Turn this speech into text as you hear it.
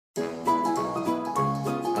Hello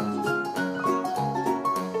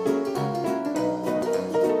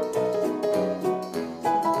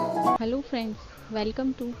friends,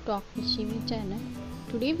 welcome to Talk with Shivi channel.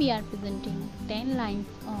 Today we are presenting 10 lines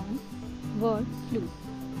on bird flu.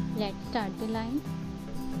 Let's start the lines.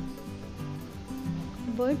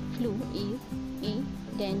 Bird flu is a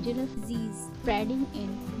dangerous disease spreading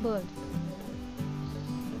in birds.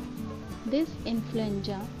 This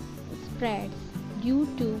influenza spreads due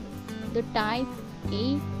to the type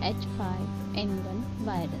H5N1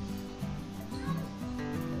 virus.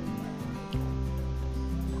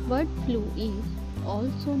 Bird flu is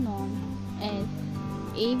also known as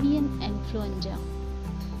avian influenza.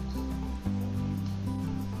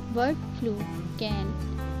 Bird flu can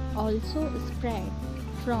also spread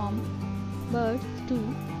from birds to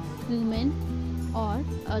humans or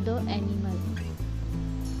other animals.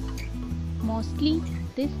 Mostly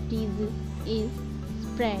this disease is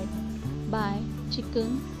spread by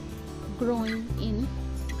chickens growing in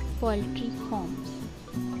poultry farms.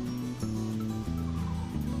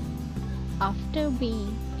 After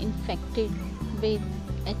being infected with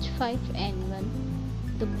H5N1,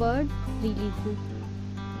 the bird releases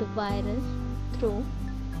the virus through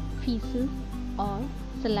feces or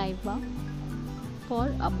saliva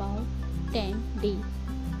for about 10 days.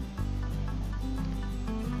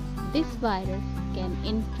 This virus can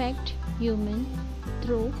infect humans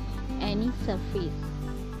through any surface.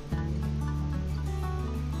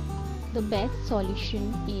 The best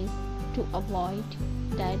solution is to avoid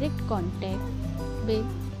direct contact with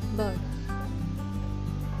birds.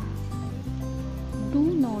 Do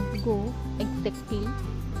not go exactly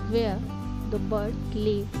where the birds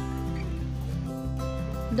live.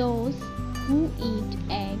 Those who eat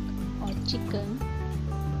egg or chicken,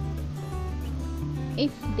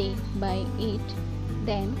 if they buy it,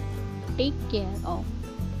 then take care of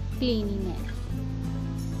cleanliness.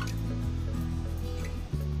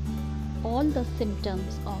 All the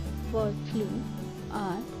symptoms of bird flu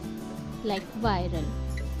are like viral.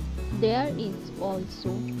 There is also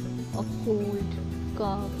a cold,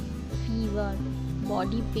 cough, fever,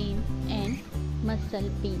 body pain and muscle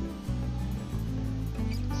pain.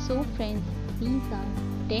 So friends, these are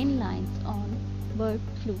 10 lines on bird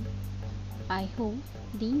flu. I hope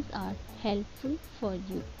these are helpful for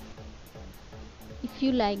you. If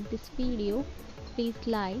you like this video, please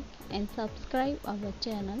like and subscribe our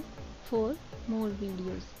channel for more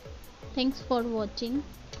videos. Thanks for watching.